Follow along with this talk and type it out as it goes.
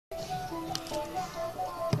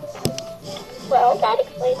Well, that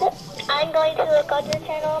explains it. I'm going to look on your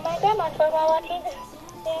channel on my grandma's phone while watching this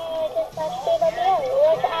much game of the other,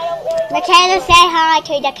 which I don't really want Michaela, to. say hi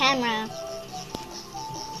to the camera.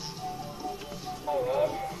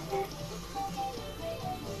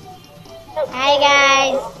 Hi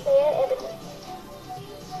guys.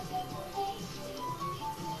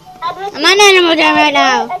 I'm on Animal Jam right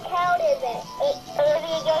now. What account is it? It's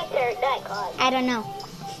Olivia Gator, that cause. I don't know.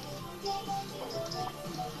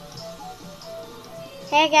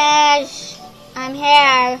 Hey guys, I'm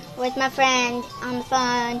here with my friend on the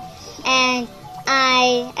phone, and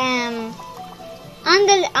I am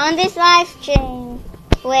on this live stream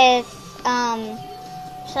with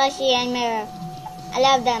Slushy and Mirror. I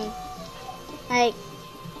love them. Like,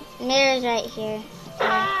 Mirror's right here.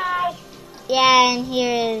 Hi! Yeah, and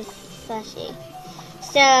here is Slushy.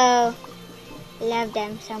 So, love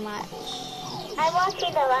them so much. I'm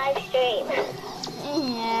watching the live stream.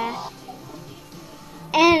 Yeah.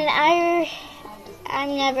 And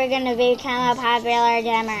I'm never gonna become a popular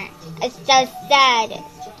gamer. It's just sad.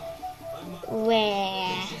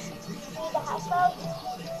 Where?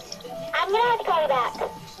 I'm gonna have to call you back.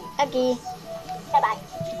 Okay. Bye-bye.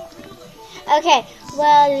 Okay,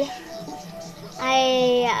 well,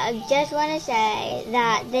 I just want to say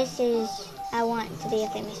that I want to be a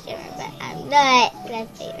famous gamer, but I'm not.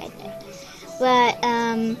 Let's see right there. But,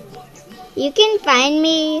 you can find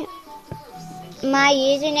me. My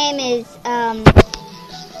username is,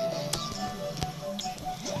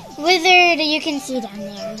 Wizard. You can see down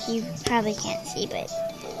there. You probably can't see, but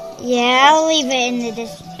yeah, I'll leave it in the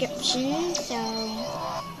description, so.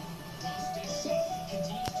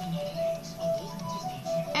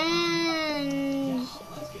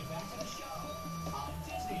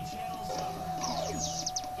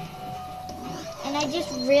 And I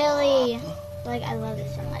just really, I love it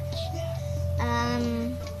so much.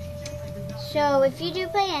 So if you do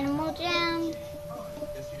play Animal Jam,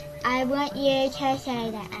 I want you to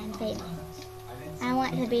say that I'm famous. I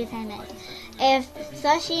want to be famous. If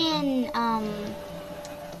Slushy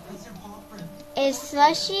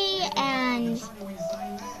and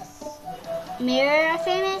Mirror are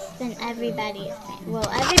famous, then everybody is famous. Well,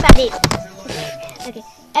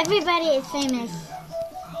 everybody is famous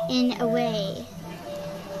in a way.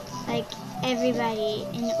 Like, everybody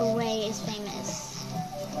in a way is famous.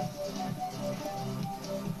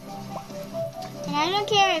 And I don't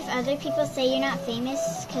care if other people say you're not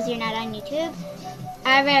famous because you're not on YouTube.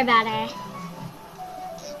 Everybody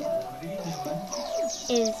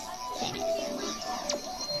is famous.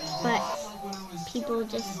 But people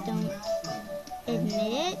just don't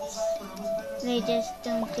admit it. They just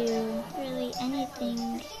don't do really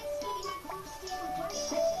anything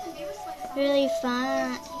really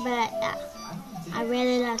fun. But I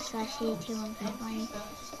really love Slushy 2151.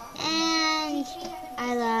 And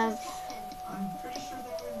I love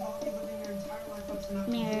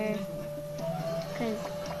Mirror, because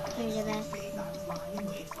they're the best.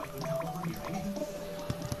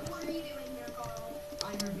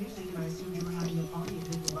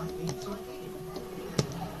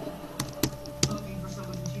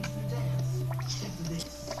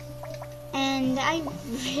 And I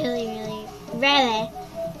really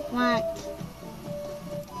want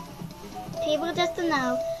people just to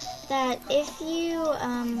know that if you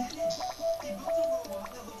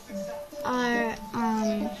are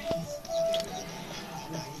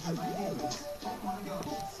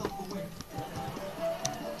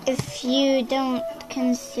if you don't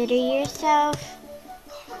consider yourself,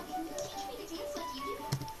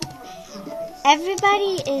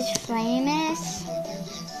 everybody is famous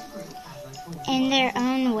in their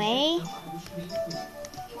own way,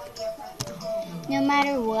 no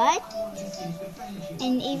matter what.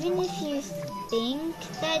 And even if you think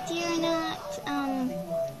that you're not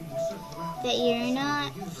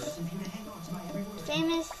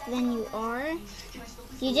famous, then you are.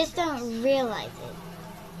 You just don't realize it.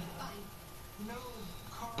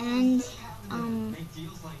 And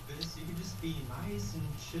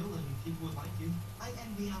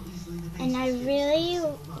and I really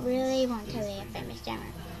want to be a famous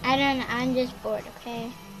jammer. I'm just bored,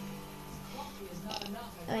 okay?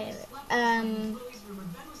 Whatever.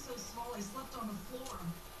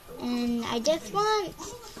 And I just want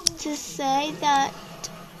to say that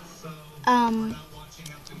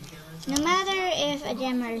no matter if a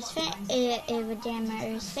jammer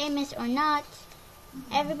is famous or not,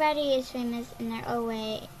 everybody is famous in their own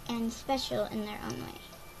way and special in their own way.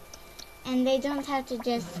 And they don't have to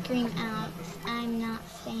just scream out, "I'm not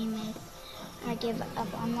famous, I give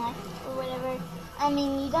up on life," or whatever. I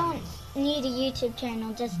mean, you don't need a YouTube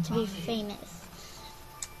channel just to be famous.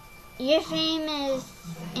 you're famous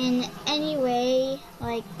in any way,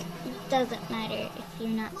 like, it doesn't matter if you're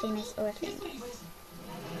not famous or famous.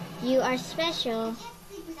 You are special,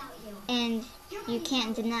 and you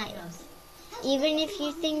can't deny it. Even if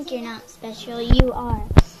you think you're not special, you are.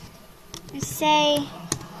 Say,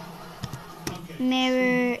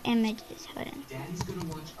 mirror images. Hold on. Daddy's gonna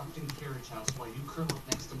watch Upton Carriage House while you curl up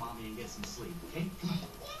next to Mommy and get some sleep, okay? Come on.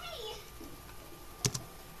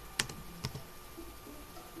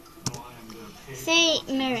 Say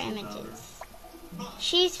mirror images.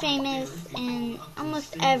 She's famous in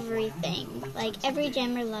almost everything. Like, every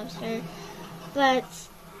Jammer loves her. But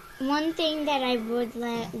one thing that I would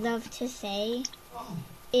love to say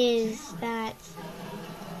is that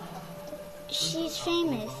she's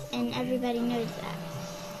famous and everybody knows that.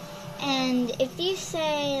 And if you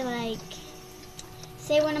say, like,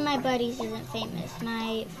 say one of my buddies isn't famous,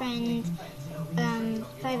 my friend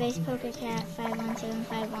 5Ace Poker Cat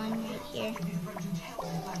 51751 right here.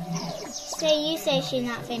 Say you say she's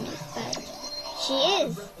not famous, but she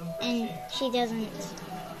is, and she doesn't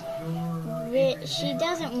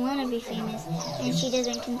want to be famous, and she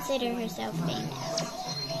doesn't consider herself famous.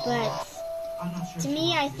 But to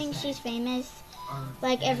me, I think she's famous,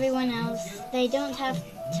 like everyone else. They don't have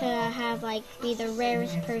to have, like, be the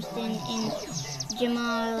rarest person in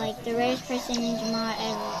Jamaa, like the rarest person in Jamaa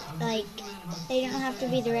ever. Like, they don't have to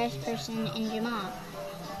be the rarest person in Jamaa.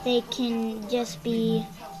 They can just be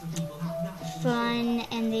fun,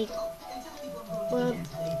 and they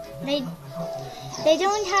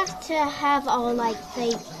don't have to have all, like,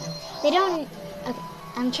 they don't,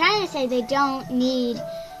 I'm trying to say they don't need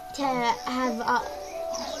to have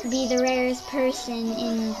be the rarest person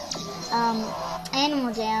in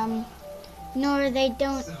Animal Jam, nor they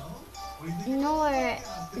can't,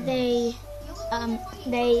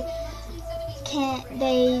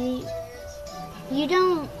 you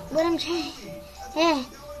don't, what I'm trying,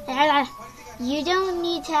 you don't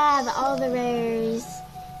need to have all the rares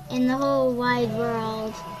in the whole wide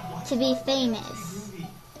world to be famous.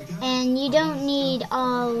 And you don't need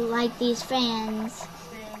all, like, these fans.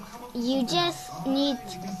 You just need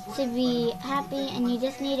to be happy, and you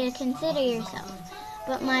just need to consider yourself.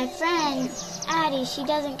 But my friend, Addie, she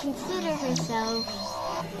doesn't consider herself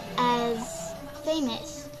as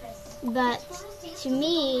famous. But to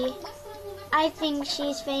me, I think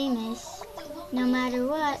she's famous no matter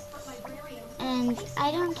what. And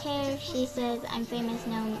I don't care if she says I'm famous,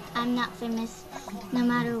 no, I'm not famous no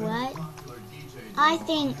matter what. I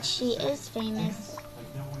think she is famous,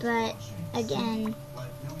 but again,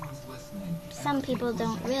 some people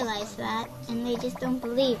don't realize that, and they just don't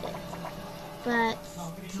believe it. But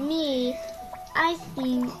to me, I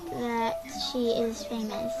think that she is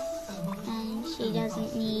famous, and she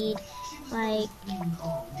doesn't need, like,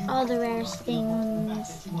 all the rarest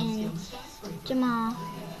things in Jamaa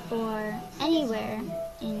or anywhere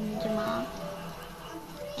in Jamaa.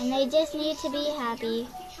 And they just need to be happy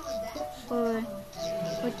for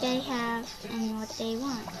what they have and what they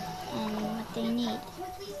want and what they need.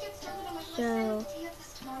 So,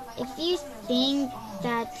 if you think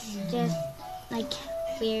that's just, like,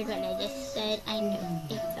 weird what I just said, I know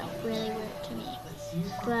it felt really weird to me.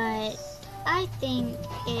 But I think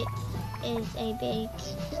it is a big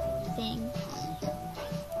thing.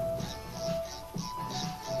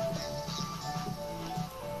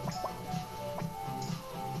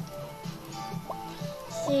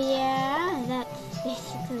 So yeah, that's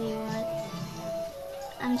basically what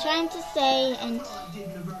I'm trying to say. And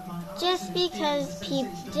just because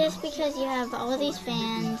you have all these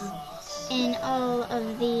fans and all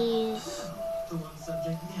of these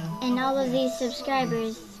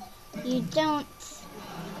subscribers, you don't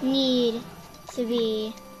need to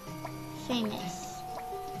be famous.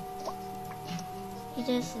 You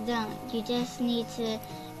just don't. You just need to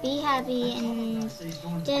be happy and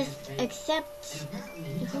just accept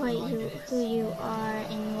who you are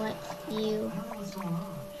and what you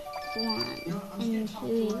want and who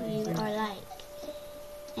you are like.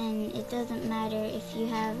 And it doesn't matter if you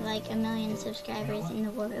have, like, 1 million subscribers in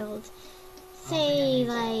the world. Say,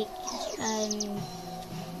 like,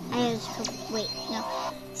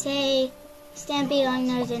 say Stampy,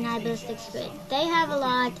 Longnose, and Eyeballistic Squid. They have a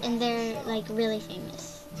lot, and they're, like, really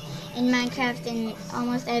famous in Minecraft and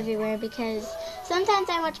almost everywhere, because sometimes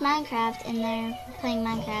I watch Minecraft and they're playing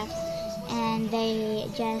Minecraft and they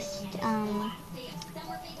just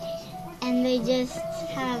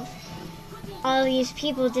have all these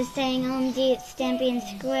people just saying, OMG, it's Stampy and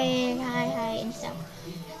Squid, hi, and stuff.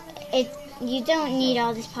 You don't need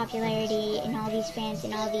all this popularity and all these fans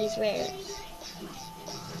and all these rares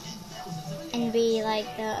and be like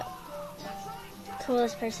the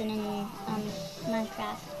coolest person in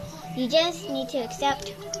Minecraft. You just need to accept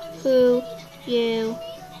who you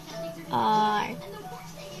are.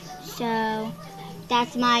 So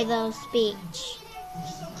that's my little speech.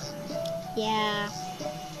 Yeah.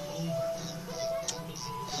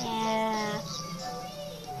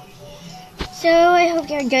 So I hope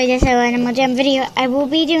you enjoyed this Animal Jam video. I will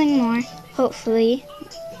be doing more, hopefully.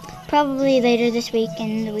 Probably later this week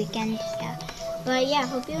and the weekend. Yeah. But yeah,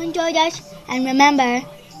 hope you enjoyed this. And remember,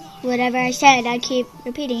 whatever I said, I keep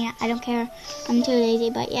repeating it. I don't care. I'm too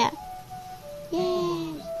lazy, but yeah.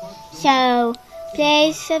 Yay. So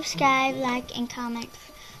please subscribe, like, and comment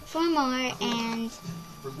for more. And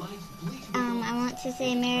I want to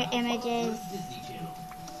say Mirror Images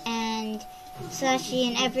and Slushy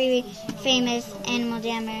and every famous Animal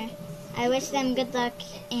Jammer. I wish them good luck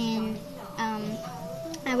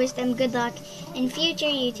in future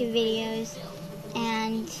YouTube videos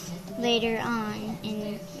and later on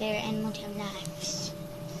in their Animal Jam lives.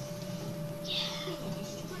 Yeah.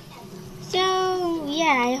 So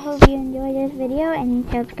yeah, I hope you enjoyed this video and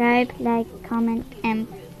subscribe, like, comment, and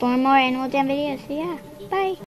for more Animal Jam videos. So yeah, bye.